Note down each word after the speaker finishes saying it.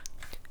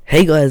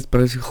Hey guys,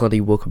 Bonus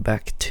Claudia, welcome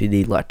back to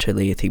the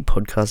LTA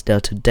podcast. Now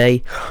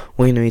today,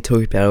 we're going to be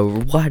talking about a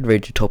wide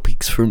range of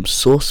topics from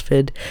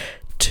SourceFed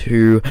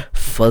to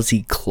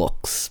fuzzy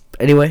clocks.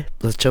 Anyway,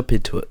 let's jump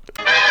into it.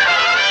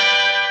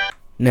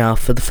 Now,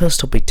 for the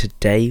first topic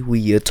today,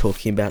 we are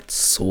talking about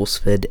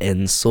SourceFed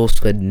and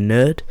SourceFed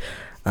Nerd,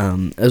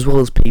 as well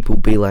as people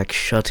be like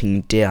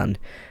shutting down.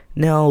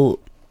 Now,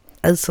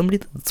 as somebody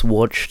that's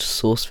watched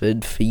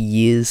SourceFed for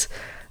years,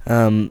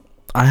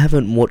 I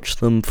haven't watched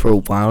them for a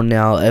while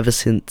now, ever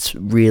since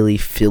really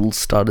Phil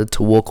started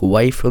to walk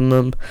away from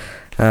them.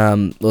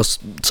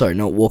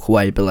 Not walk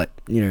away, but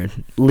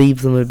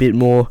leave them a bit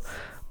more.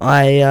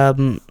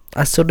 I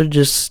sort of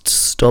just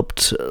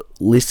stopped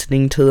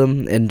listening to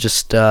them and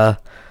just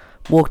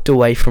walked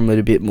away from it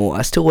a bit more.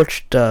 I still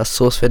watched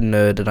SourceFed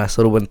Nerd, and I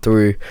sort of went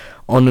through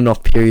on and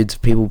off periods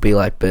of people be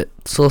like, but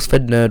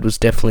SourceFed Nerd was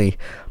definitely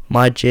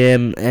my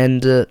jam,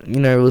 and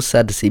it was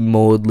sad to see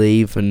Maud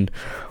leave and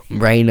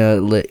Raina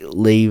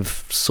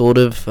leave, sort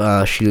of.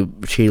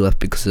 She left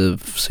because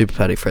of Super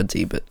Paddock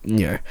Frenzy, but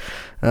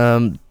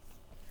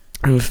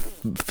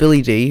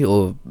Philly D,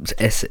 or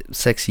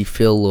Sexy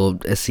Phil, or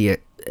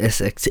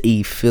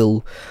SXE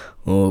Phil,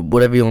 or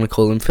whatever you want to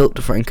call him, Philip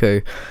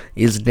DeFranco,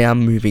 is now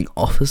moving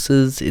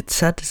offices. It's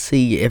sad to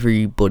see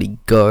everybody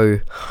go,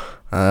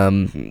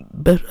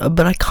 but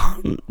I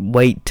can't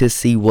wait to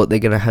see what they're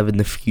gonna have in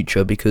the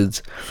future,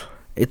 because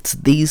it's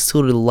these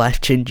sort of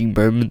life-changing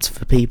moments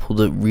for people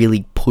that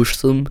really push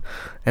them,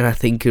 and I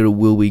think it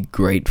will be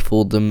great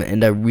for them,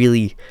 and I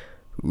really,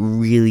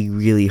 really,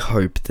 really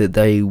hope that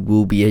they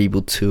will be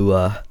able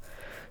to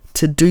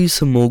do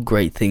some more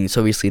great things.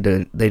 Obviously,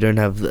 they don't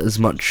have as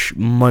much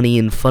money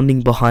and funding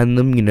behind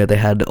them. They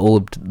had all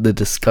of the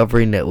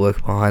Discovery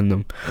Network behind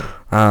them,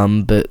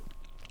 but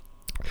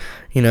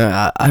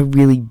I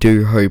really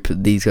do hope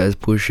that these guys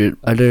push it.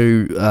 I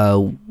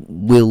know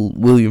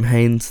William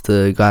Haynes,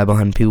 the guy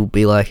behind People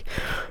Be Like,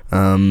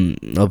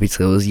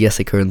 obviously it was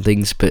Jessica and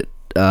things, but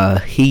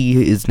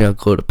he is now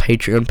got a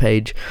Patreon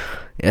page.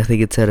 I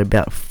think it's at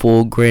about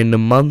 $4,000 a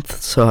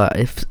month. So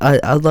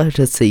I'd like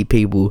to see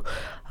people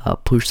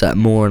push that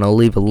more, and I'll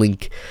leave a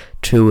link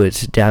to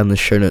it down in the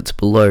show notes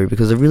below,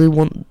 because I really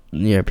want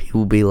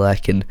People Be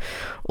Like and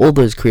all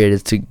those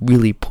creators to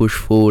really push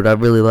forward. I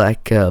really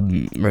like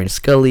Marina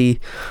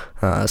Scully,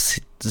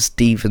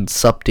 Steven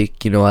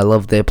Suptic. I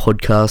love their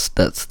podcast.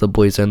 That's the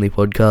Boys Only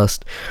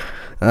podcast.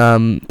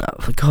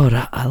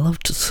 God, I love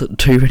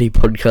too many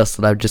podcasts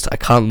that I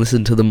can't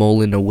listen to them all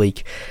in a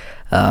week.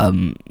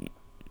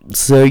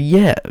 So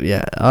yeah,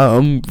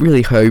 I'm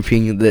really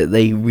hoping that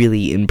they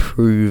really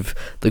improve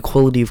the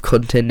quality of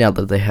content now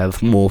that they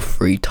have more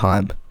free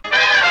time.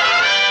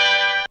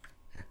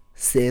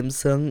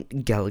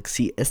 Samsung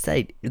Galaxy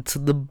S8, it's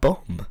the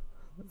bomb.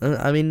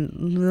 I mean,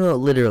 not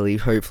literally,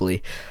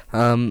 hopefully,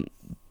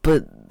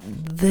 but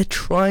they're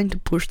trying to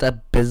push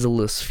that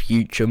bezel-less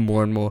future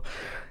more and more,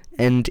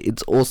 and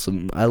it's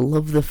awesome. I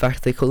love the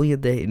fact they're calling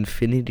it their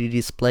Infinity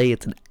display.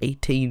 It's an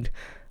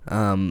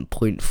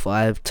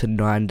 18.5 to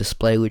 9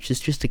 display, which is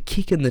just a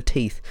kick in the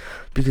teeth,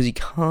 because you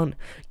can't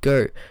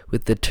go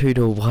with the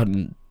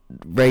 2-to-1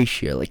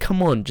 ratio. Like,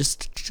 come on,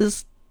 just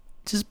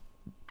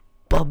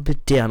bump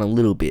it down a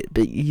little bit,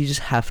 but you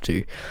just have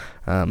to.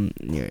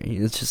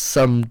 It's just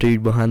some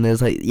dude behind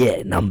there's like,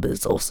 yeah,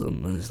 numbers,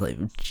 awesome, and it's like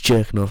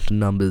jerking off to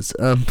numbers.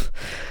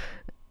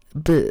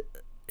 But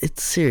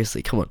it's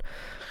seriously, come on.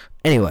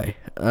 Anyway,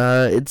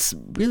 it's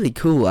really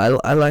cool.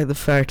 I like the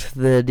fact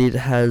that it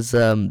has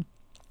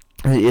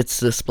its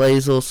display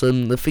is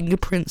awesome. The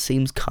fingerprint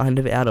seems kind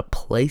of out of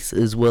place,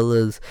 as well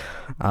as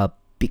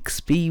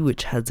Bixby,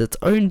 which has its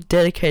own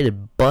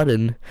dedicated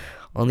button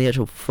on the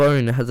actual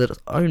phone. It has its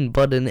own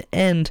button,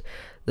 and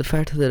the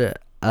fact that it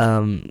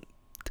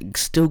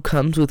still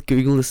comes with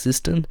Google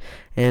Assistant,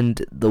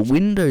 and the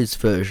Windows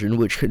version,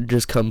 which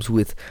just comes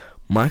with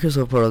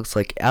Microsoft products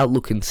like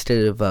Outlook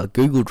instead of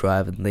Google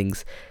Drive and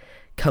things,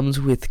 comes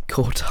with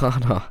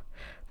Cortana.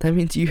 That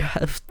means you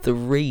have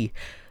three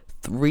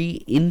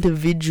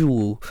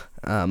individual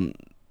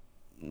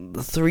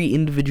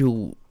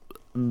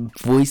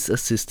voice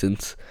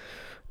assistants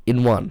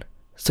in one.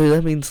 So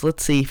that means,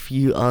 let's say if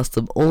you ask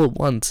them all at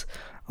once,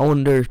 I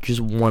wonder if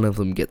just one of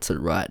them gets it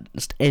right.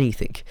 Just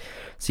anything.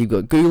 So you've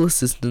got Google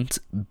Assistant,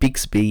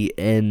 Bixby,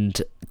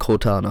 and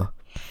Cortana.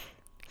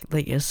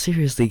 Like,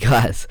 seriously,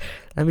 guys,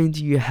 that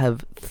means you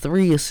have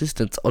 3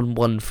 assistants on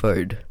one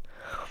phone.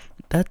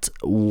 That's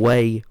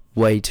way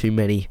too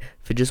many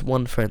for just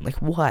one phone. Like,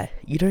 why?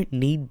 You don't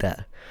need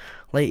that.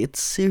 Like,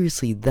 it's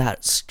seriously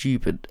that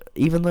stupid.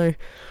 Even though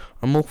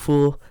I'm all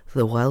for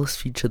the wireless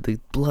future,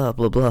 the blah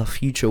blah blah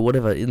future,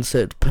 whatever,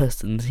 insert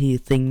person here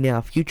thing now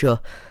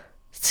future.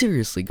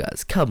 Seriously,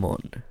 guys, come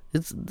on.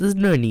 There's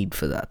no need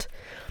for that.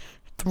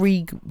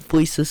 3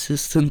 voice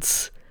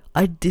assistants.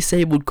 I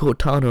disabled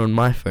Cortana on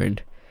my phone,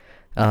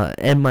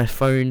 and my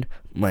phone,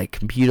 my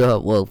computer.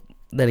 Well,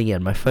 then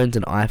again, my phone's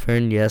an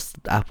iPhone. Yes,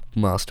 Apple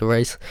Master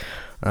Race.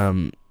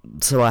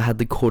 So I had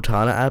the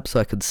Cortana app, so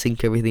I could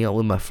sync everything up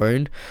with my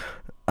phone,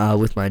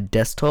 with my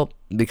desktop.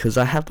 because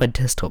I have my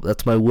desktop.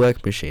 That's my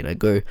work machine. I've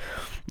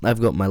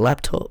got my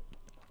laptop,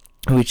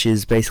 which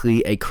is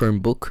basically a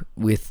Chromebook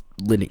with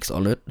Linux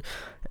on it,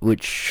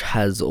 which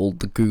has all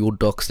the Google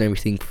Docs and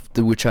everything,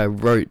 which I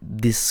wrote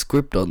this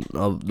script on.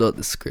 Not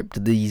the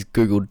script, these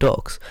Google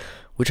Docs,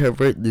 which I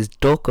wrote this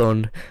doc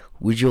on,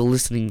 which you're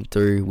listening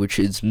through, which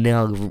is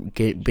now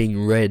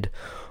being read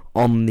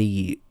on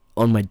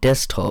my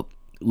desktop,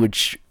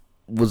 which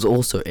was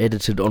also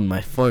edited on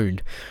my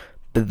phone.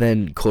 But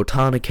then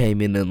Cortana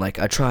came in, and like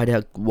I tried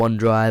out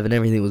OneDrive and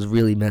everything was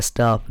really messed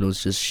up and it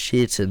was just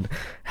shit, and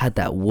had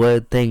that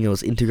Word thing. It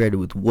was integrated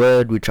with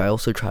Word, which I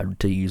also tried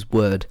to use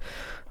Word.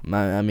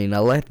 I mean, I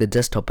like the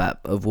desktop app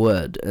of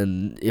Word,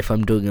 and if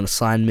I'm doing an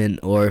assignment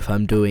or if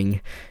I'm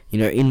doing,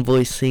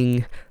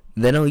 invoicing,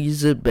 then I'll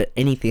use it. But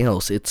anything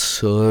else, it's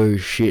so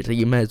shit.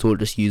 You may as well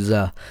just use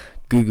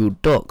Google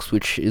Docs,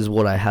 which is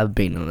what I have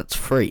been, and it's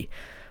free.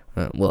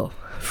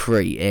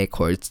 Free, air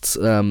quotes.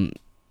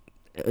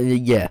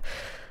 Yeah,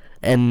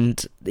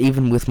 and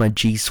even with my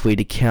G Suite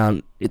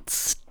account, it's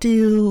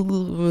still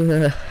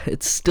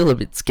a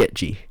bit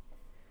sketchy.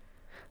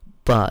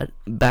 But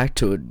back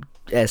to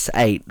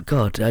S8.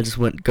 God, I just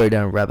go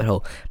down a rabbit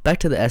hole. Back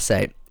to the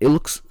S8. It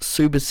looks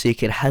super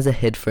sick. It has a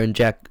headphone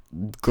jack,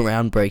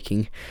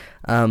 groundbreaking.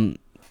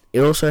 It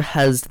also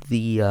has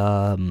the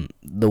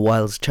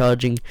wireless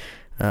charging.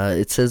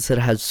 It says that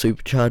it has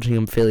supercharging.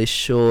 I'm fairly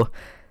sure.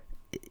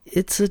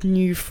 It's a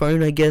new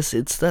phone, I guess.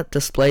 It's that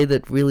display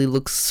that really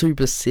looks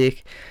super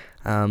sick.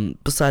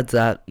 Besides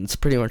that, it's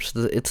pretty much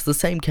it's the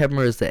same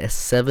camera as the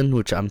S7,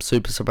 which I'm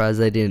super surprised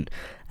they didn't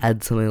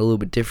add something a little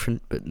bit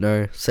different. But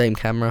no, same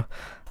camera.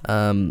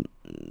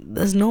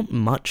 There's not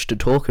much to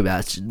talk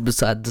about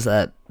besides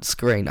that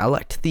screen. I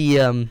liked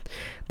the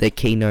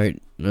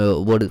keynote.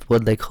 What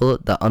did they call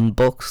it? The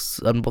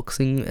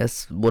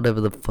unboxing, whatever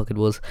the fuck it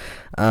was.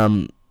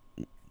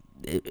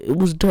 It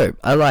was dope.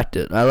 I liked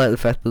it. I like the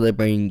fact that they're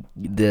bringing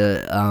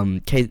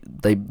the Casey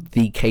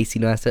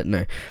Neistat.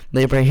 No,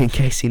 they're bringing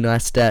Casey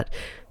Neistat,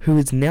 who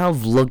is now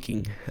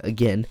vlogging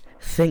again.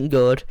 Thank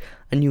God.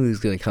 I knew he was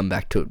gonna come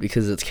back to it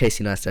because it's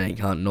Casey Neistat and he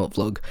can't not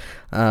vlog.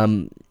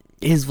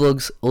 His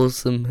vlogs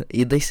awesome.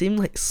 They seem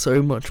like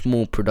so much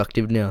more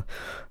productive now.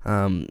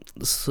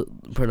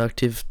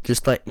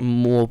 Just like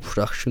more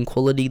production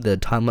quality. The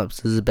time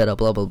lapses are better.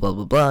 Blah blah blah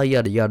blah blah.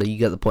 Yada yada. You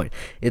get the point.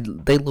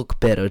 They look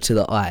better to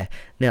the eye.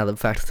 Now the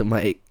fact that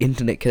my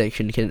internet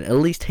connection can at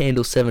least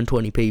handle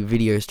 720p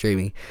video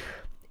streaming,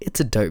 it's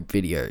a dope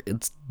video.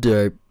 It's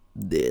dope.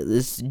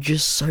 It's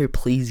just so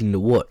pleasing to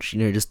watch.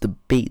 Just the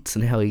beats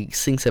and how he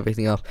syncs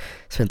everything up.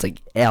 Spends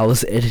like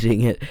hours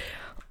editing it.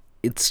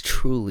 It's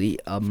truly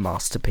a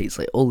masterpiece.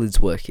 Like, all his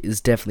work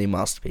is definitely a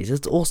masterpiece.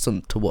 It's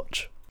awesome to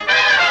watch.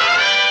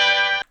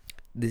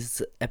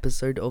 This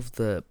episode of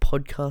the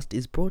podcast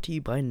is brought to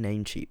you by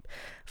Namecheap.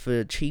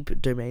 For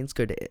cheap domains,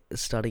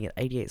 starting at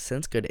 88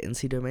 cents, go to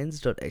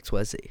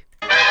ncdomains.xyz.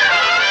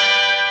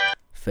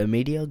 For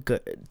media,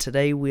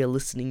 today we are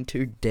listening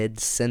to Dead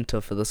Center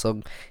for the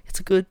song. It's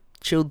a good,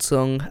 chilled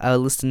song. I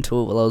listened to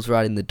it while I was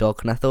writing the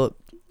doc, and I thought,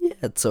 yeah,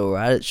 it's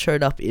alright. It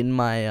showed up in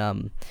my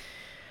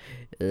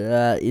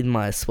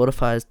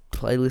Spotify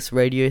playlist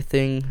radio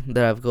thing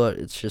that I've got.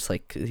 It's just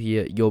like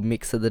your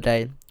mix of the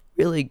day.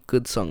 Really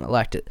good song. I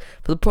liked it.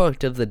 For the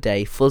product of the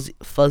day,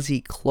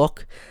 fuzzy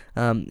clock.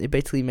 It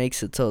basically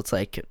makes it so it's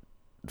like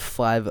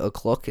 5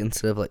 o'clock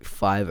instead of like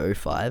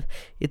 5:05.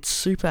 It's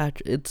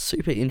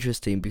super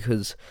interesting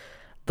because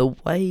the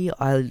way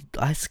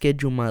I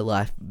schedule my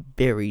life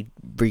very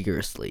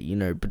rigorously,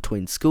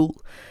 between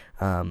school,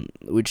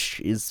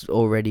 which is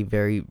already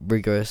very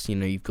rigorous.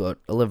 You've got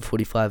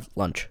 11:45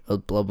 lunch,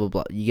 blah blah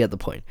blah. You get the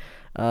point.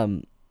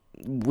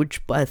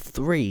 Which by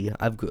 3,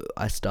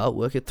 I start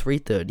work at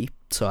 3:30,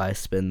 so I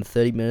spend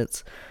 30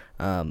 minutes.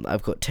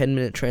 I've got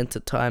 10-minute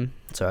transit time,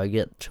 so I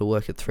get to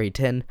work at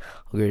 3:10.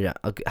 I'll go down.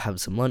 I'll have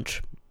some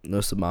lunch,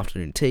 some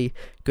afternoon tea.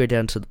 Go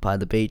down by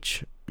the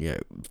beach.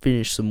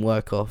 Finish some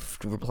work off,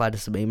 reply to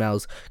some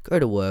emails, go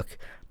to work,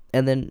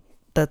 and then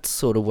that's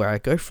sort of where I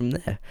go from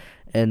there.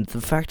 And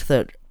the fact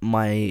that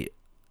my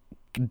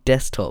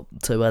desktop,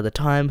 so by the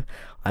time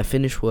I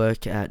finish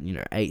work at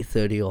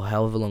 8:30 or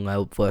however long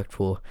I've worked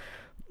for,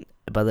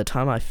 by the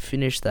time I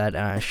finish that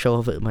and I show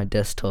up at my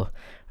desktop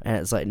and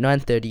it's like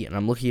 9:30 and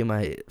I'm looking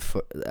at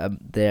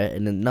there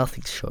and then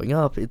nothing's showing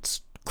up,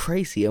 it's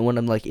crazy. And when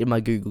I'm like in my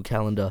Google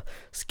Calendar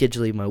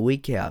scheduling my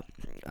week out,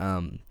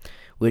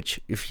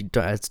 which if you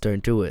guys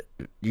don't do it,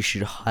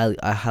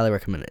 I highly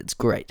recommend it. It's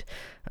great.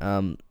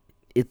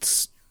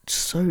 It's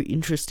so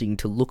interesting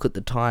to look at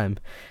the time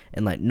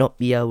and like not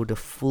be able to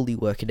fully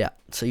work it out.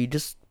 So you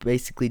just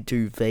basically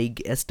do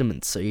vague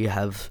estimates. So you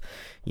have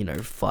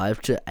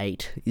 5 to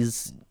 8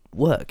 is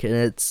work, and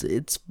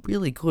it's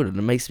really good, and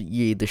it makes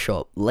you either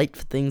show up late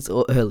for things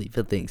or early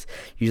for things.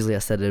 Usually I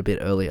set it a bit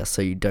earlier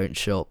so you don't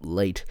show up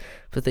late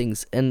for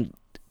things, and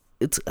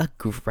it's a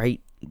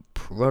great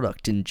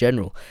product in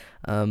general.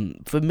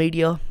 For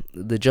media,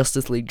 the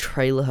Justice League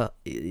trailer,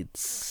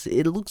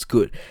 it looks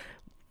good.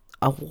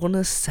 I want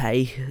to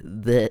say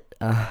that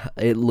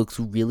it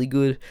looks really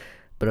good,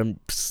 but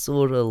I'm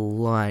sort of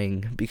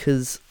lying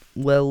because,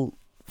 well,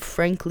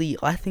 frankly,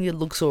 I think it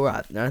looks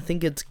alright, and I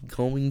think it's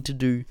going to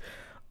do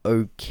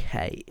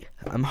okay.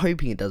 I'm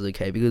hoping it does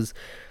okay, because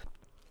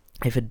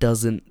if it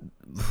doesn't,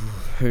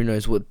 who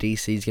knows what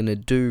DC's gonna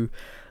do.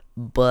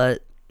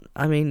 But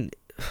I mean,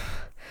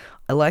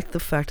 I like the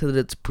fact that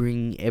it's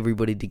bringing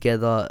everybody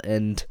together,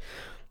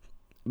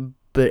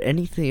 but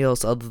anything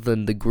else other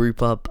than the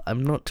group up,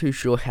 I'm not too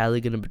sure how they're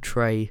gonna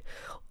portray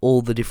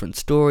all the different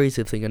stories,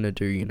 if they're gonna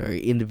do,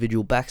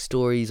 individual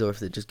backstories, or if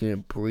they're just gonna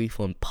brief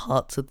on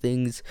parts of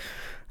things.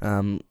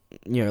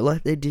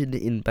 Like they did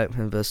in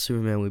Batman vs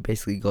Superman, we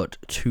basically got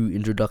 2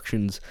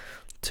 introductions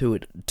to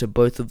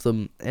both of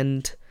them,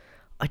 and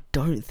I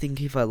don't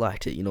think if I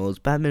liked it. It was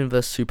Batman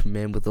vs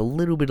Superman with a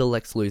little bit of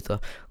Lex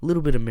Luthor, a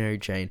little bit of Mary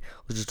Jane.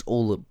 It was just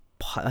all a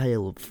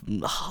pile of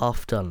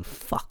half-done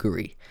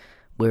fuckery.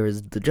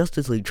 Whereas the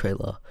Justice League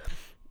trailer,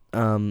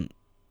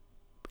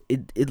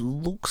 it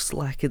looks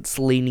like it's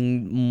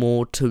leaning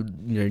more to,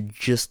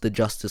 just the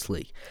Justice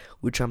League,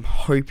 which I'm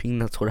hoping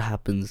that's what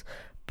happens,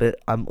 but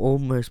I'm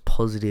almost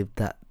positive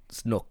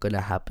that's not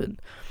gonna happen.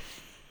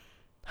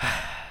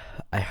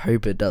 I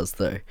hope it does,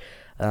 though.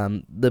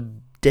 The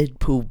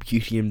Deadpool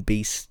Beauty and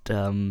Beast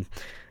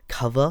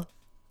cover,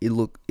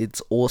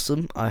 it's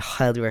awesome. I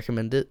highly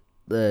recommend it.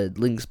 The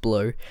link's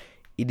below.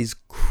 It is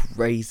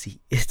crazy.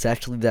 It's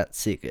actually that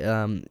sick.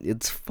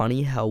 It's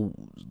funny how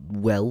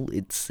well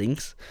it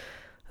syncs.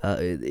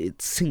 It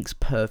syncs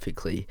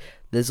perfectly.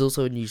 There's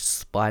also a new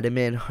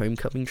Spider-Man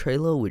Homecoming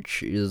trailer,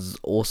 which is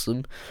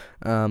awesome.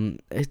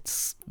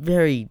 It's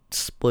very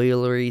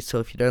spoilery, so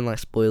if you don't like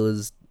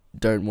spoilers,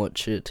 don't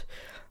watch it.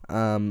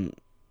 I'm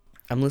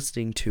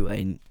listening to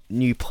a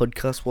new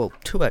podcast, well,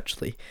 2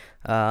 actually.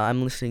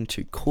 I'm listening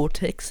to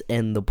Cortex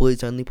and the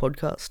Boys Only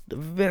podcast,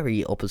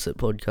 very opposite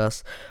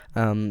podcasts.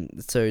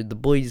 So the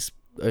Boys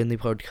Only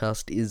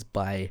podcast is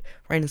by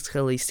Raina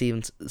Scully,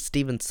 Steven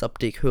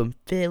Suptic, who I'm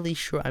fairly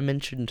sure I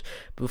mentioned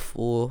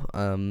before.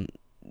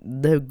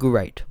 They're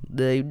great.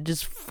 They're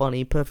just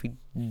funny, perfect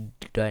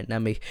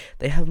dynamic.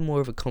 They have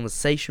more of a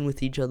conversation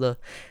with each other,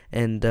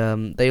 and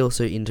they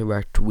also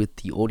interact with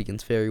the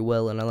audience very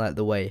well, and I like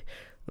the way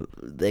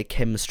their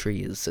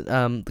chemistry is.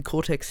 The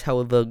Cortex,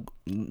 however,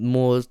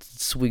 more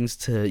swings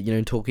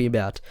to, talking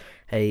about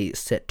a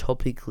set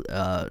topic,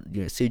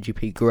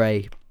 CGP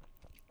Grey.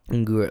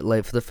 And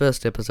like for the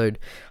first episode,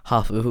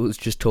 half of it was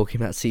just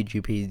talking about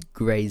CGP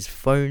Grey's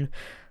phone.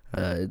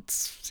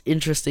 It's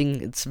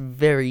interesting. It's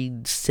very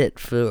set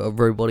for a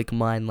robotic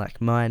mind like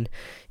mine,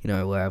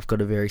 where I've got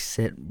a very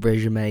set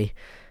resume,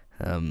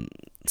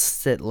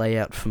 set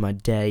layout for my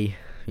day.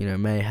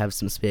 May have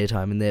some spare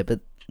time in there,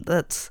 but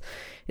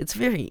it's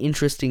very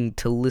interesting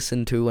to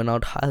listen to, and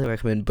I'd highly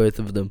recommend both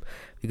of them,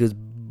 because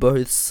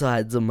both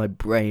sides of my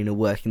brain are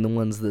working. The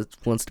ones that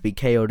wants to be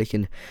chaotic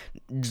and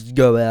just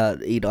go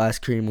out, eat ice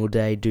cream all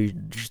day, do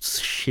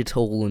just shit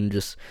all, and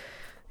just,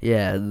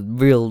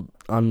 real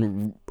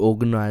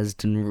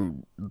unorganized,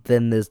 and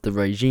then there's the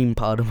regime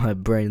part of my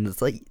brain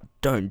that's like,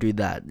 don't do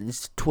that,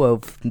 it's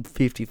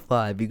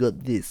 12:55, you got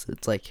this.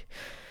 It's like,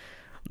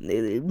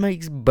 it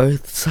makes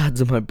both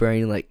sides of my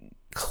brain, like,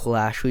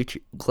 clash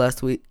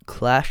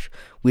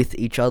with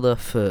each other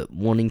for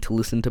wanting to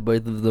listen to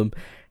both of them,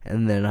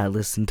 and then I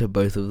listen to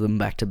both of them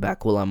back to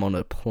back while I'm on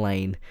a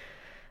plane.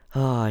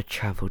 I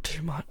travel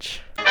too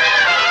much.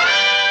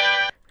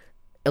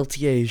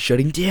 LTA is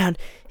shutting down.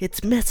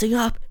 It's messing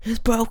up. It's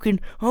broken.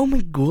 Oh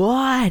my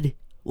god.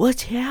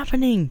 What's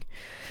happening?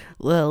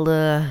 Well,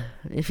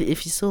 if you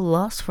saw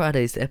last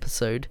Friday's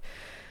episode,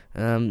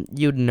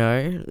 you'd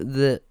know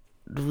that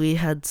we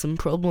had some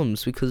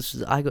problems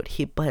because I got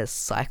hit by a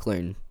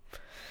cyclone.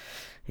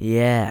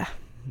 Yeah,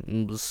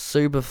 it was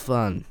super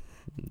fun.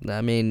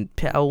 I mean,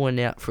 power went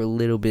out for a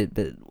little bit,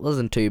 but it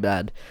wasn't too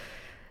bad.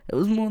 It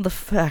was more the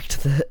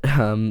fact that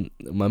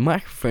my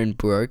microphone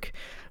broke,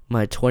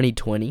 my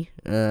 2020.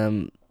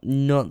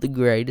 Not the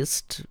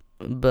greatest,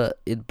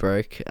 but it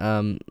broke.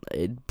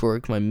 It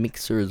broke my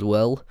mixer as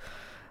well,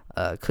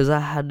 because I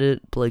had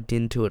it plugged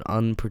into an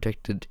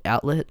unprotected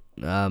outlet.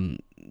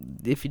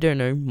 If you don't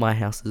know, my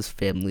house is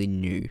fairly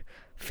new.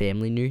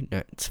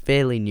 No, it's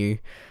fairly new.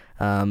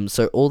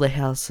 So all the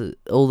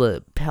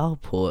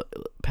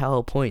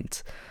power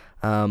points,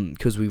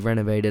 because we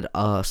renovated,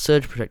 are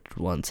surge protected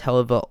ones.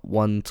 However,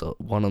 one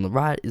on the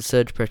right is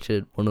surge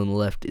protected, one on the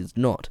left is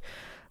not.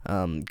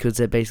 Because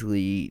they're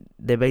basically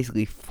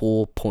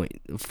 4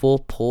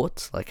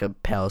 ports, like a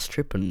power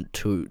strip, and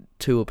two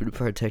are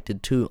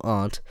protected, 2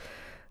 aren't.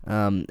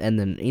 And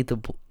then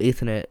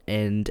Ethernet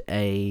and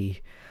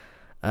a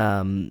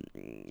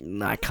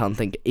I can't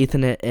think.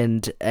 Ethernet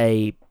and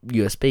a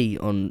USB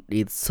on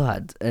either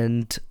side,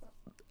 and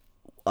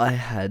I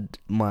had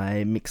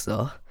my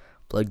mixer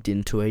plugged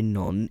into a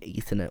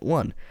non-Ethernet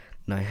one,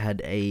 and I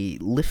had a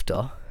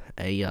lifter,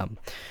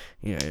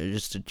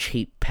 just a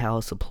cheap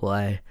power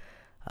supply,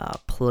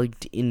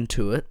 plugged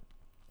into it,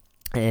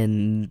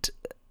 and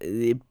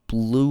it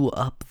blew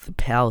up the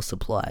power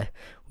supply,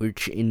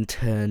 which in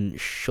turn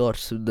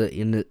shot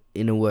the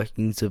inner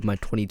workings of my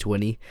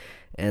 2020,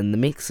 and the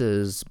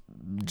mixer's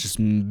just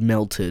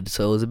melted.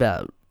 So it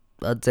was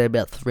I'd say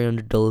about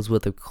 $300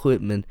 worth of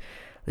equipment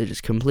that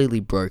just completely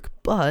broke.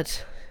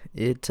 But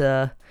it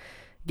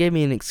gave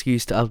me an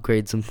excuse to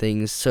upgrade some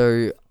things.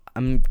 So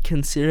I'm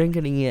considering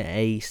getting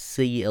a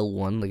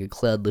CL1, like a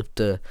cloud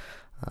lifter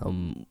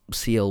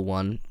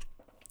CL1.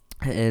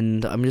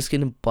 And I'm just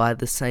going to buy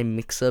the same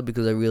mixer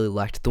because I really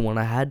liked the one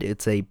I had.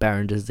 It's a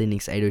Behringer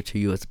Zenix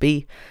 802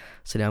 USB.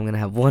 So now I'm going to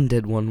have one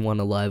dead one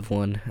alive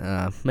one.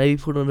 Maybe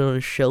put it on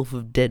a shelf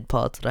of dead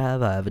parts that I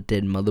have. I have a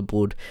dead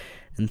motherboard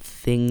and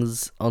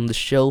things on the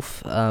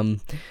shelf. I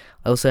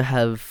also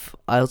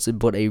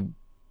bought a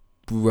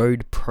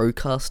Rode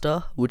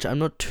Procaster, which I'm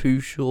not too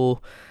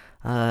sure.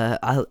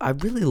 I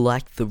really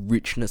like the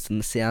richness and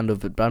the sound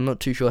of it, but I'm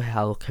not too sure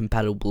how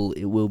compatible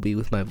it will be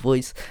with my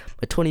voice.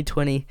 My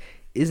 2020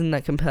 isn't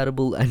that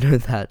compatible, I know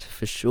that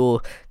for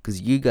sure, because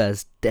you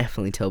guys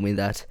definitely tell me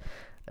that.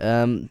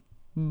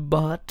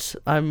 But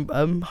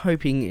I'm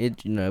hoping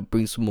it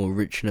brings some more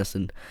richness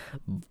and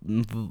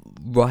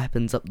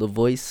ripens up the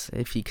voice,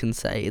 if you can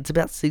say. It's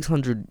about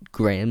 600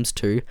 grams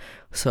too,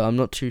 so I'm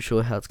not too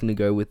sure how it's gonna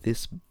go with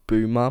this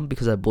boomer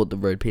because I bought the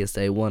Rode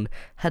PSA 1,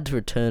 had to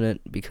return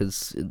it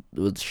because it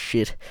was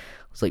shit. It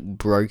was like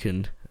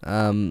broken.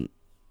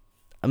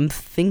 I'm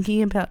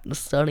thinking about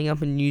starting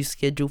up a new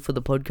schedule for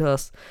the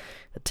podcast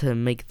to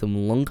make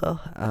them longer.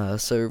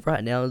 So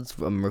right now, as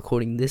I'm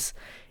recording this,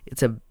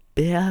 it's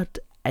about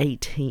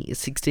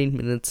 16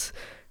 minutes,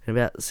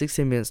 about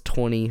 16 minutes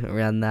 20,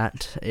 around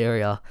that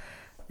area.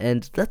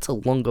 And that's a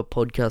longer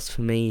podcast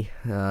for me.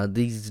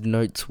 These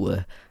notes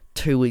were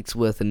 2 weeks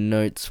worth of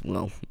notes.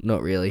 Well,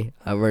 not really.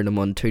 I wrote them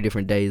on 2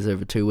 different days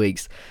over 2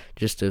 weeks,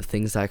 just of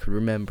things I could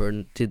remember,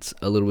 and did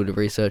a little bit of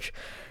research.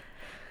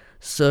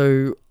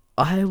 So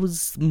I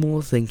was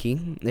more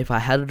thinking, if I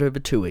had it over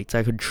 2 weeks,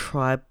 I could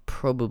try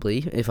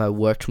probably, if I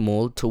worked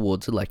more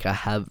towards it, like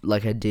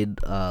I did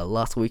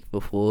last week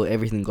before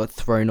everything got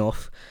thrown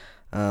off.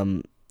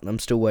 I'm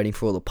still waiting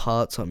for all the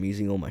parts, so I'm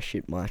using all my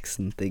shit mics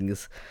and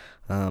things,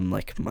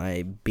 like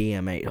my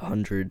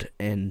BM800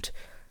 and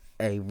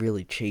a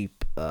really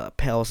cheap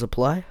power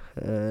supply.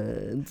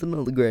 It's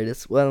not the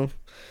greatest. Well,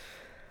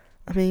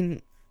 I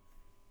mean,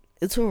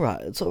 it's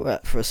alright. It's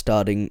alright for a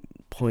starting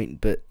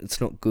point, but it's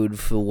not good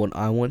for what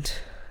I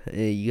want.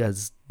 You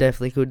guys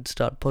definitely could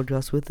start a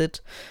podcast with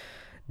it.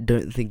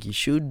 Don't think you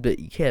should, but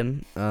you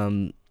can.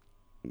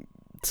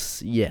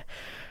 Yeah.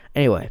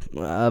 Anyway,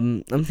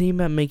 I'm thinking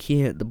about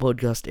making the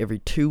podcast every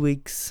 2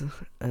 weeks.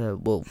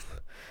 Well,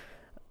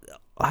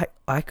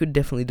 I could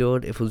definitely do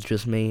it if it was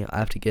just me. I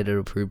have to get it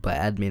approved by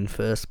admin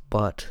first,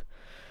 but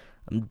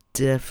I'm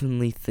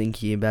definitely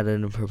thinking about it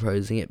and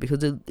proposing it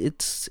because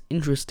it's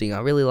interesting. I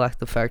really like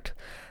the fact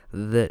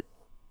that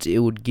it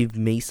would give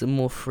me some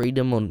more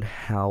freedom on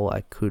how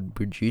I could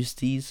produce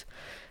these.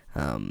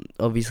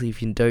 Obviously,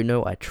 if you don't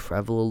know, I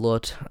travel a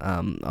lot.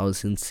 I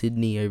was in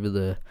Sydney over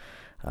the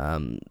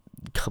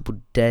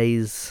couple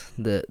days.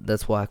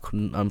 That's why I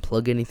couldn't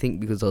unplug anything,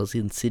 because I was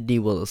in Sydney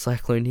while the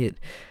cyclone hit,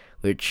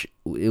 which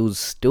it was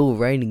still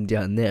raining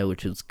down there,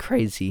 which was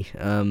crazy.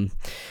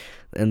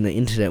 And the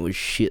internet was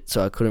shit,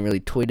 so I couldn't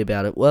really tweet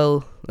about it.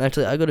 Well,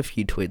 actually, I got a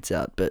few tweets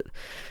out, but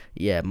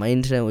yeah, my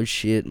internet was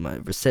shit, my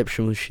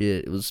reception was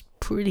shit. It was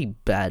pretty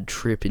bad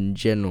trip in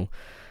general.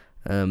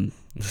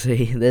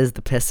 See, there's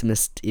the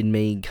pessimist in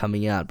me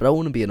coming out, but I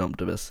want to be an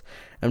optimist.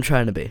 I'm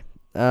trying to be.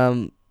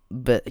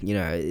 But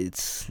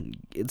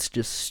it's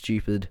just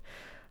stupid.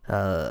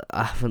 I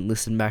haven't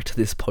listened back to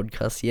this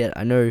podcast yet.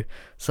 I know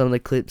some of the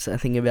clips, I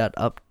think about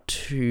up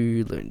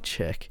to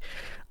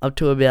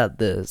about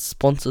the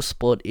sponsor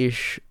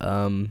spot-ish.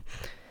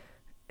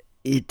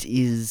 It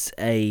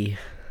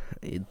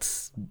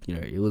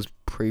was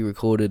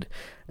pre-recorded,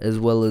 as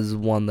well as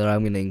one that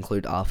I'm going to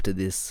include after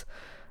this.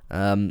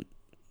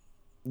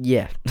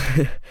 Yeah.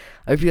 I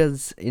hope you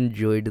guys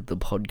enjoyed the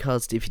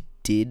podcast. If you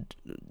did,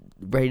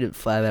 rate it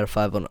 5 out of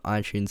 5 on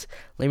iTunes.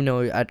 Let me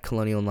know at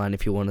Colonial Online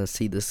if you want to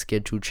see the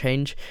schedule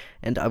change,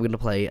 and I'm going to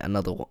play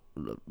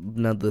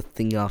another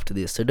thing after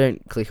this, so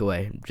don't click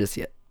away just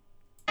yet.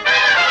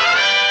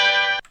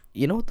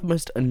 You know what the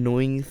most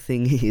annoying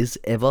thing is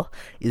ever?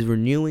 Is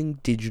renewing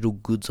digital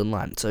goods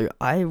online. So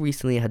I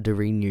recently had to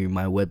renew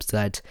my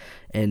website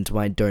and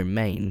my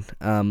domain.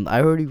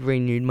 I already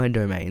renewed my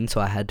domain,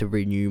 so I had to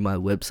renew my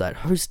website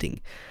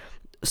hosting.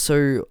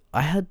 So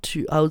I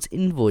was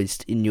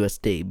invoiced in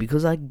USD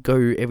because I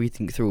go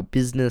everything through a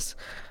business.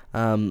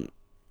 I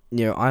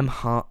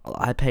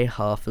pay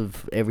half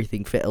of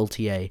everything for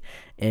LTA,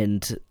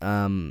 and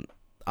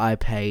I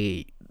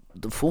pay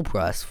the full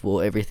price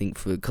for everything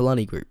for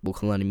Kalani Group or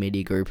Kalani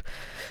Media Group,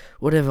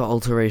 whatever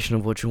alteration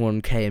of what you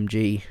want,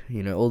 KMG,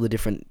 all the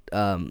different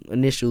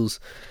initials.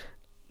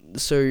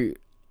 So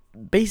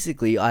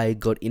basically, I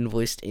got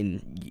invoiced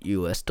in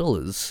US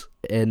dollars,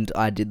 and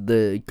I did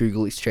the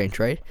Google exchange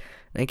rate,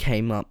 and it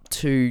came up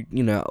to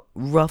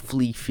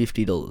roughly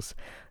 $50.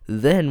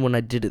 Then when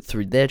I did it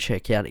through their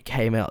checkout, it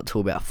came out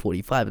to about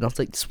 $45, and I was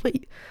like,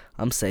 sweet,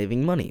 I'm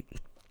saving money.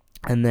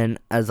 And then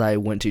as I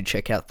went to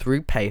checkout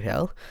through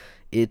PayPal,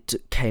 it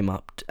came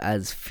up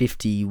as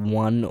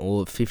 $51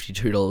 or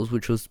 $52,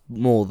 which was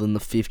more than the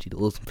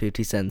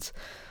 $50.50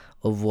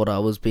 of what I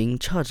was being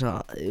charged.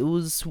 It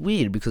was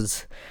weird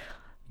because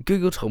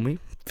Google told me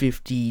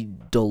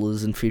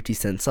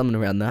 $50.50, something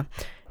around that,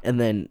 and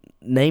then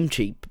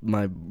Namecheap,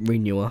 my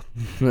renewer,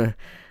 I'm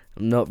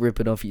not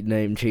ripping off your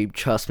Namecheap,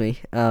 trust me,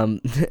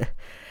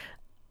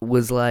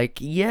 was like,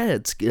 yeah,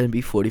 it's gonna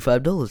be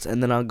 $45,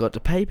 and then I got to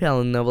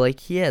PayPal, and they were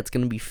like, yeah, it's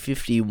gonna be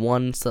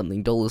 $51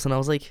 something dollars, and I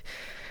was like,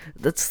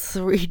 that's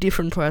 3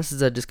 different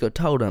prices I just got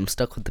told. I'm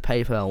stuck with the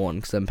PayPal one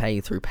because I'm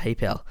paying through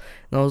PayPal,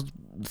 and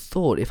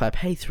thought, if I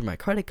pay through my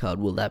credit card,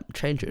 will that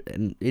change it?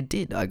 And it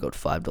did. I got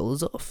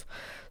 $5 off.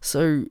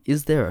 So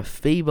is there a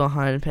fee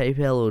behind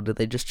PayPal, or do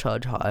they just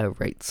charge higher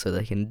rates so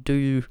they can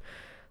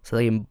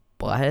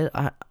buy it?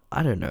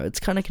 I don't know. It's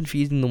kind of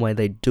confusing the way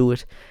they do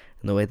it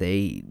and the way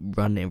they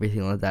run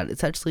everything like that.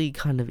 It's actually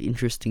kind of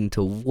interesting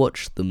to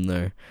watch them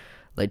though,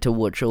 like to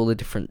watch all the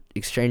different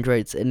exchange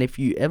rates. And if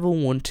you ever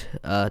want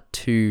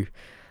to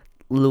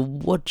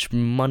watch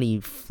money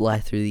fly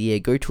through the air,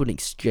 go to an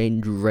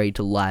exchange rate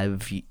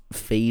live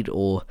feed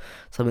or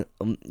something.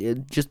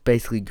 Just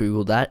basically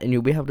Google that, and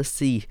you'll be able to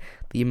see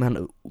the amount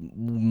of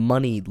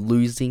money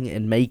losing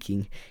and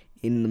making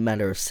in a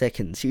matter of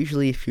seconds.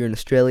 Usually, if you're in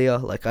Australia,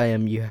 like I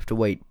am, you have to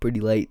wait pretty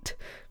late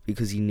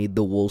because you need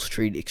the Wall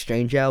Street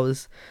exchange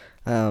hours.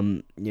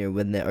 When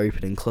they're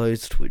open and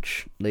closed,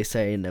 which they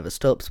say it never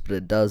stops, but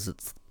it does.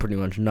 It's pretty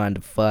much 9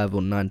 to 5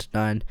 or 9 to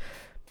 9.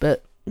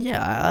 But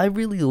yeah, I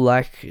really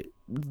like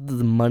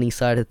the money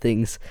side of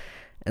things,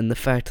 and the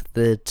fact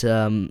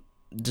that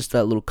just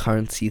that little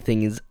currency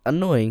thing is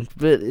annoying,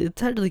 but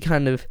it's actually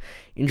kind of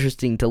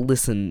interesting to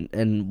listen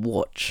and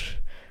watch.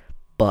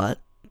 But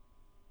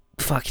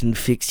fucking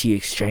fix your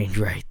exchange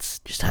rates.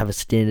 Just have a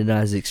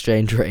standardized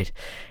exchange rate.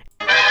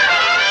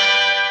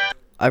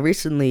 I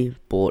recently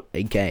bought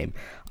a game.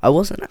 I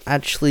wasn't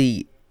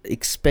actually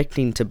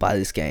expecting to buy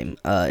this game.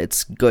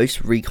 It's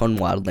Ghost Recon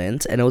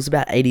Wildlands, and it was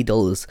about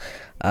 $80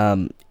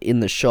 in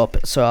the shop,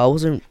 so I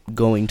wasn't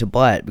going to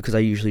buy it because I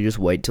usually just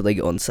wait till they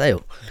go on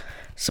sale.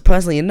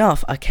 Surprisingly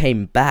enough, I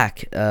came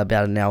back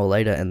about an hour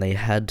later, and they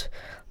had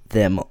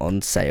them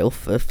on sale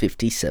for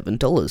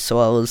 $57.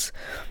 So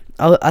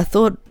I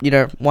thought,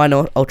 why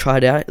not? I'll try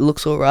it out. It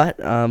looks alright.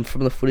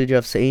 From the footage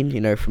I've seen,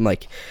 from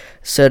like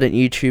certain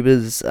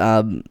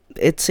YouTubers,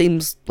 it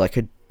seems like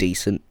a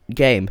decent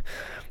game.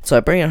 So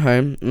I bring it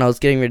home, and I was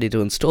getting ready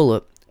to install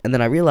it, and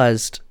then I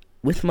realized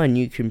with my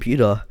new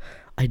computer,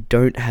 I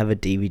don't have a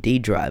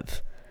DVD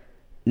drive.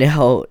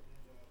 Now,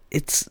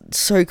 it's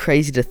so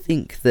crazy to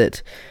think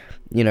that,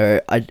 in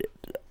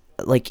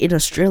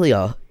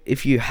Australia,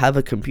 if you have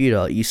a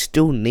computer, you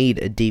still need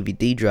a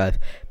DVD drive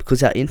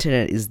because our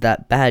internet is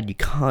that bad, you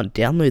can't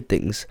download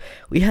things.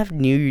 We have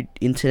new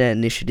internet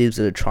initiatives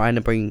that are trying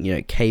to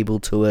bring, cable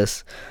to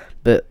us,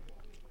 but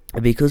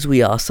because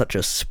we are such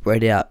a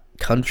spread out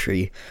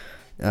country,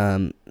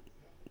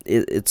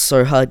 it's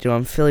so hard.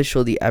 I'm fairly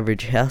sure the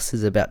average house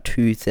is about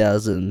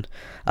 2,000.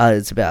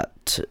 It's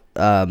about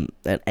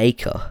an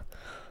acre,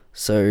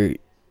 so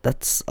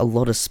that's a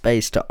lot of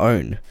space to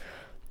own,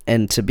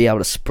 and to be able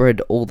to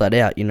spread all that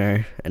out,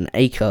 an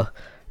acre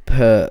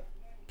per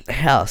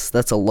house,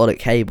 that's a lot of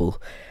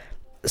cable.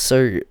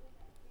 So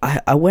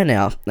I went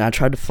out and I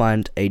tried to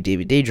find a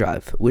DVD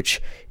drive,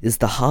 which is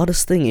the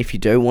hardest thing if you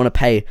don't want to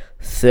pay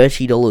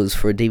 $30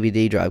 for a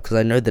DVD drive, because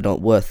I know they're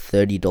not worth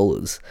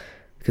 $30,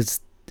 because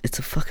it's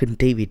a fucking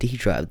DVD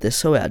drive. They're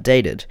so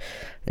outdated.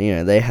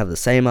 They have the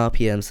same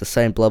RPMs, the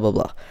same blah blah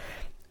blah.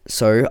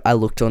 So I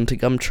looked onto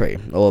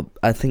Gumtree, or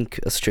I think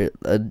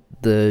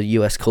the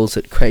US calls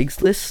it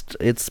Craigslist.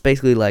 It's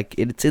basically like,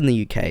 it's in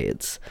the UK.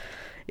 It's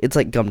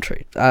like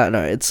Gumtree. I don't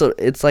know.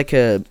 It's like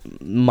a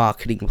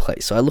marketing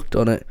place. So I looked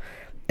on it,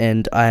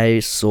 and I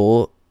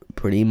saw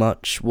pretty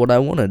much what I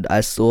wanted.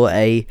 I saw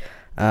it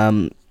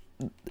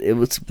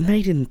was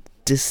made in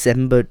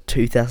December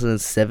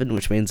 2007,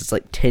 which means it's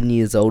like 10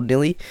 years old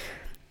nearly.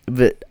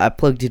 But I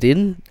plugged it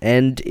in,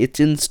 and it's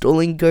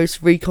installing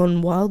Ghost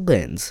Recon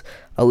Wildlands.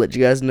 I'll let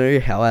you guys know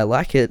how I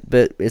like it,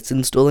 but it's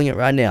installing it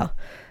right now.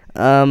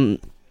 And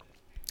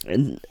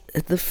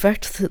the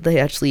fact that they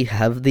actually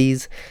have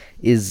these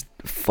is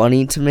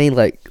funny to me.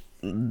 Like,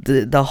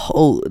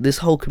 this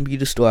whole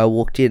computer store I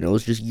walked in, it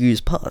was just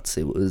used parts.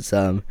 It was,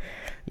 I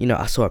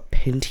saw a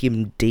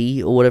Pentium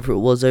D or whatever it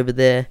was over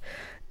there,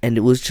 and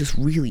it was just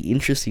really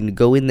interesting to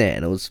go in there,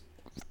 and it was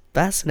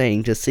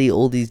fascinating to see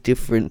all these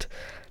different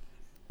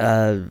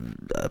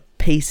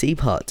PC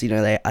parts.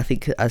 I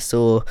think I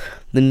saw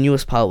the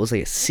newest part was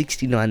like a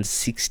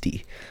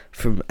 6960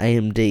 from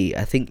AMD.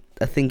 I think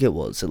it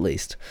was, at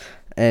least,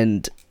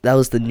 and that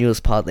was the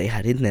newest part they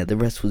had in there. The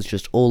rest was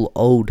just all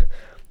old,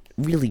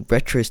 really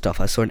retro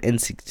stuff. I saw an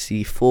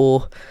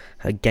N64,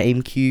 a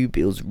GameCube.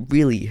 It was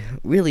really,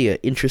 really an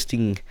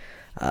interesting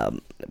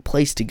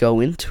place to go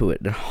into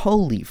it. And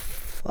holy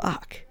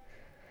fuck,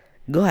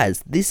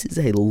 guys, this is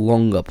a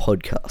longer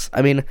podcast.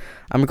 I mean,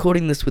 I'm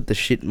recording this with the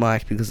shit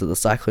mic because of the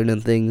cyclone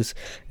and things,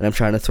 and I'm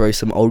trying to throw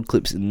some old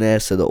clips in there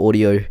so the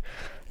audio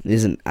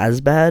isn't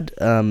as bad.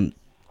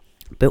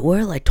 But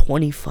we're like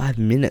 25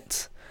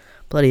 minutes.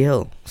 Bloody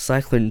hell,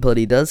 cycling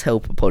bloody does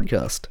help a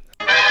podcast.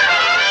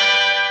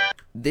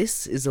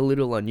 This is a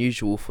little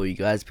unusual for you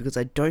guys because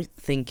I don't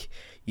think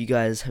you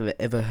guys have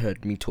ever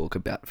heard me talk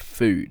about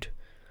food.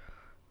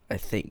 I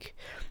think.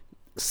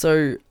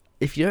 So,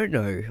 if you don't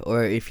know,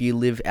 or if you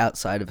live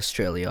outside of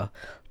Australia,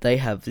 they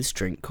have this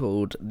drink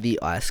called the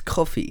iced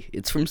coffee.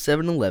 It's from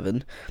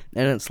 7-Eleven,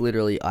 and it's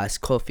literally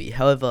iced coffee.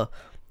 However,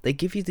 they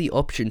give you the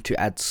option to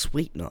add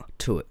sweetener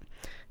to it.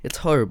 It's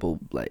horrible,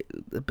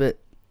 but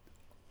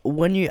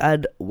when you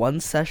add one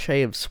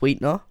sachet of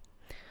sweetener,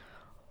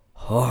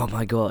 oh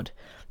my god.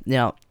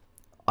 Now,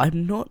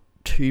 I'm not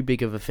too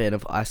big of a fan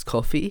of iced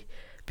coffee,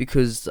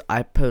 because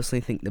I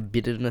personally think the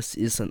bitterness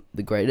isn't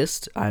the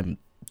greatest. I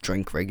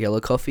drink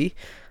regular coffee.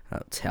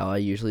 That's how I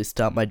usually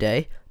start my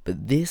day.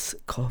 But this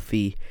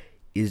coffee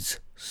is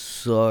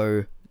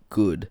so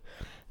good.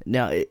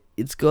 Now,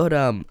 it's got,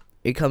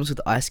 it comes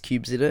with ice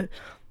cubes in it.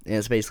 And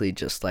it's basically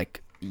just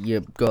like, you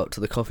go up to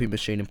the coffee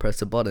machine and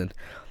press a button.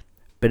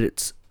 But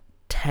it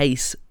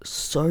tastes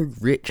so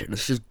rich, and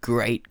it's just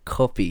great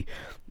coffee.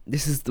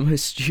 This is the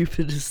most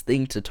stupidest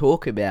thing to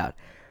talk about.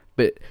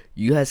 But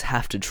you guys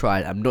have to try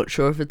it. I'm not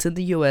sure if it's in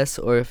the US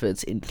or if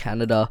it's in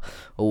Canada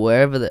or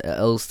wherever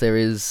else there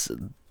is,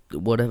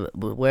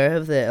 wherever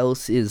there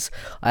else is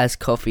iced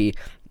coffee.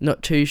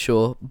 Not too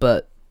sure,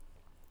 but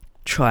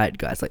try it,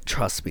 guys. Like,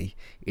 trust me,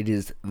 it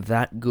is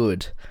that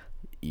good.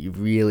 You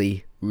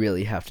really,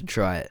 really have to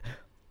try it.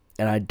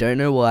 And I don't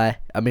know why.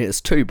 I mean,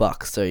 it's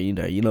 $2, so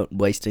you're not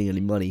wasting any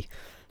money.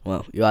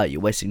 Well, you're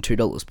wasting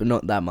 $2, but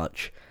not that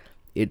much.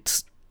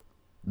 It's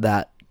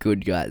that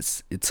good,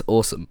 guys. It's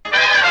awesome.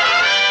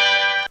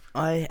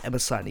 I am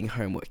assigning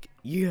homework.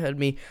 You heard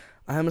me.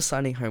 I am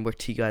assigning homework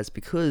to you guys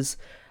because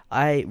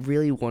I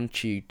really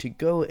want you to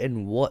go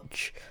and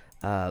watch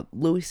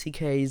Louis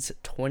C.K.'s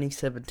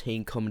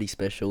 2017 comedy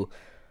special.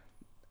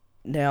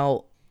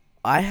 Now,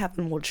 I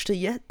haven't watched it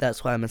yet.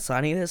 That's why I'm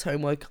assigning this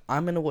homework.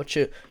 I'm going to watch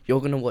it. You're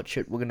going to watch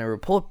it. We're going to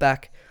report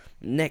back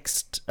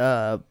next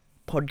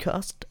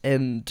podcast.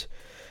 And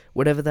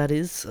whatever that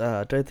is,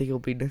 I don't think it'll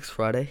be next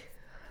Friday.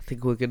 I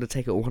think we're going to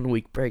take a 1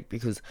 week break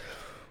because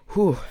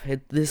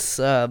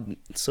this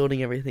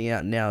sorting everything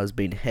out now has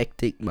been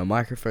hectic. My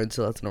microphone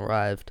still hasn't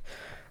arrived.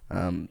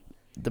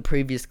 The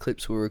previous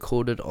clips were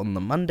recorded on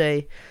the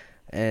Monday,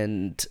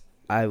 and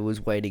I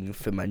was waiting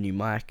for my new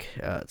mic.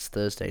 It's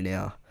Thursday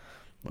now.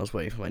 I was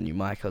waiting for my new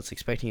mic. I was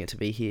expecting it to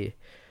be here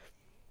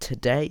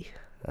today.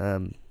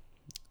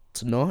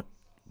 It's not,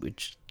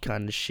 which is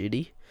kind of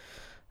shitty.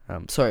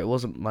 Sorry, it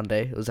wasn't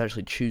Monday. It was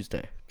actually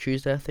Tuesday.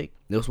 Tuesday, I think.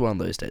 It was one of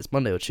those days,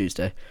 Monday or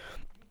Tuesday.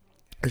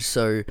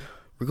 So,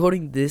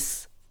 recording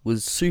this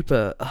was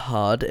super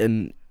hard,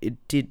 and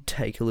it did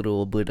take a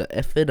little bit of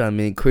effort. I'm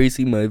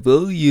increasing my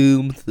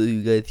volume so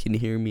you guys can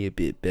hear me a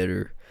bit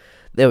better.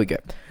 There we go.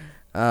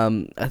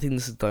 I think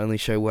this is the only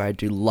show where I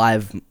do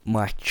live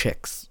mic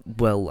checks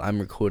while I'm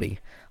recording.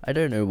 I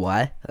don't know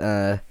why,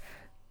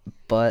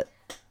 but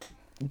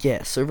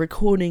yeah, so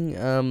recording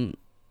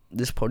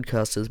this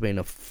podcast has been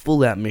a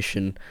full-out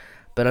mission,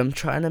 but I'm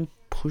trying to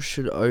push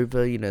it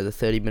over, the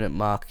 30-minute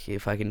mark,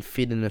 if I can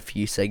fit in a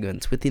few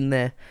segments within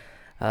there,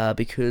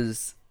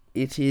 because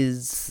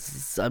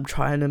I'm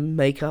trying to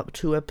make up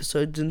 2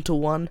 episodes into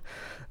one.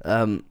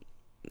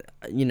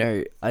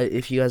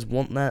 If you guys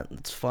want that,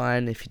 it's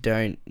fine. If you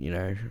don't,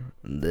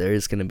 there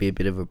is going to be a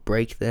bit of a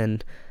break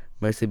then,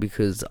 mostly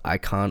because I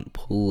can't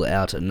pull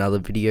out another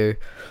podcast,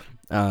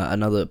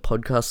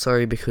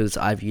 because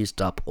I've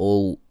used up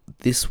all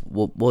this,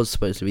 what was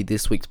supposed to be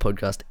this week's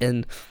podcast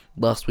and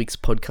last week's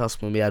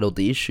podcast when we had all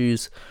the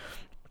issues,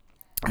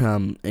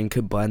 and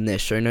combined their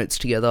show notes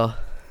together.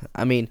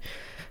 I mean,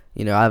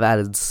 I've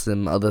added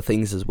some other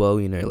things as well,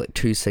 like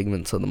 2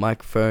 segments on the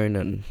microphone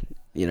and,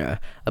 a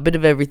bit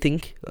of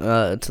everything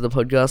to the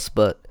podcast,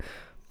 but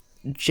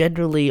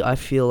generally I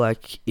feel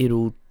like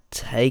it'll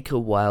take a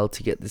while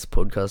to get this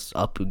podcast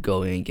up and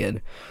going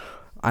again.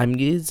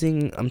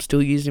 I'm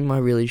still using my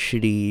really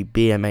shitty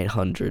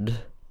BM800,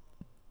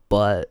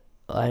 but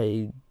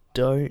I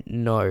don't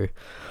know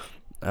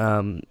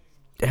how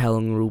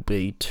long it'll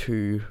be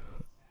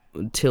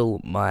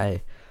until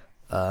my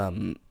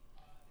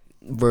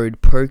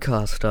Rode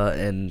Procaster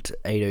and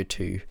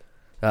 802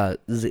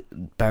 Behringer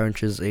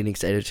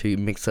Enix 802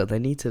 mixer. They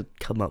need to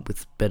come up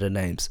with better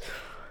names.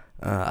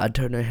 I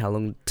don't know how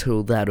long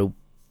till that'll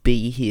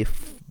be here.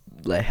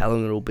 How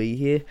long it'll be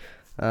here.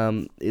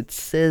 It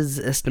says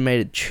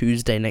estimated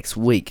Tuesday next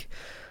week,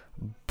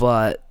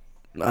 but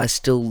I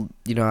still,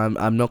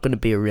 I'm not going to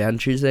be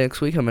around Tuesday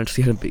next week. I'm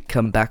actually going to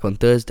come back on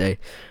Thursday,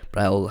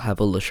 but I'll have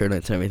all the show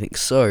notes and everything.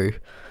 So,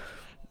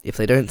 if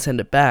they don't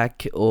send it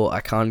back, or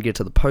I can't get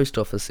to the post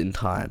office in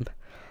time,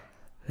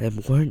 there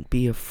won't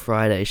be a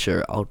Friday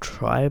show. I'll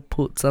try to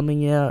put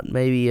something out,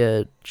 maybe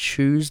a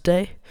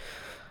Tuesday.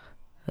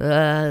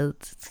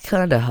 It's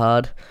kind of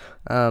hard,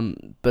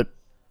 but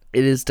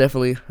it is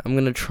definitely, I'm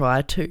going to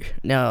try to.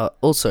 Now,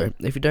 also,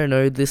 if you don't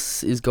know,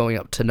 this is going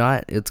up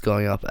tonight. It's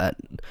going up at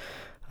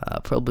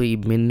probably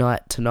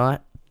midnight tonight,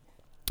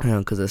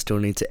 because I still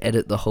need to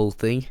edit the whole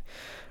thing.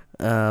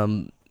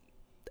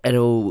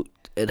 It'll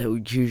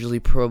usually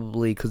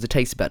probably, because it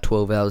takes about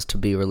 12 hours to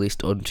be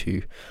released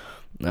onto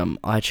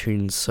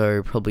iTunes,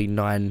 so probably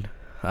 9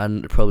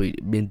 and probably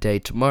midday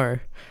tomorrow.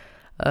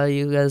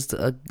 You guys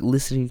are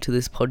listening to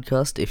this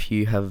podcast if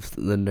you have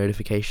the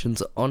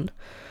notifications on.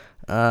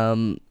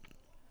 I'm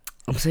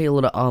saying a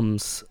lot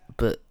of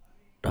but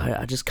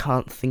I just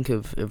can't think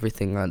of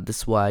everything. This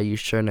is why I use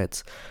show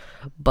notes.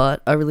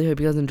 But I really hope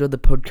you guys enjoyed the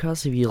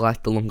podcast. If you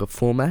like the longer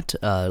format,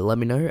 let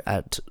me know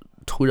at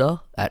Twitter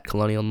at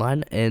Kalani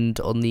Online and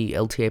on the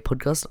LTA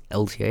podcast,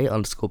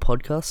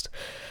 LTA_podcast.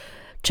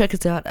 Check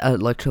us out at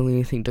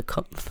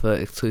liketotally.anything.com for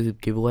exclusive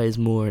giveaways,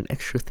 more and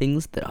extra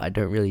things that I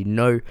don't really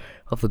know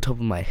off the top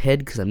of my head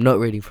because I'm not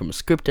reading from a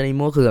script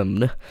anymore because I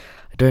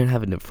don't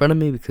have it in front of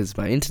me because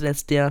my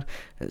internet's down.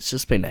 It's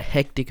just been a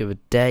hectic of a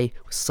day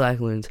with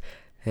cyclones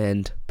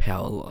and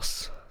power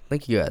loss.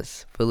 Thank you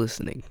guys for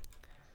listening.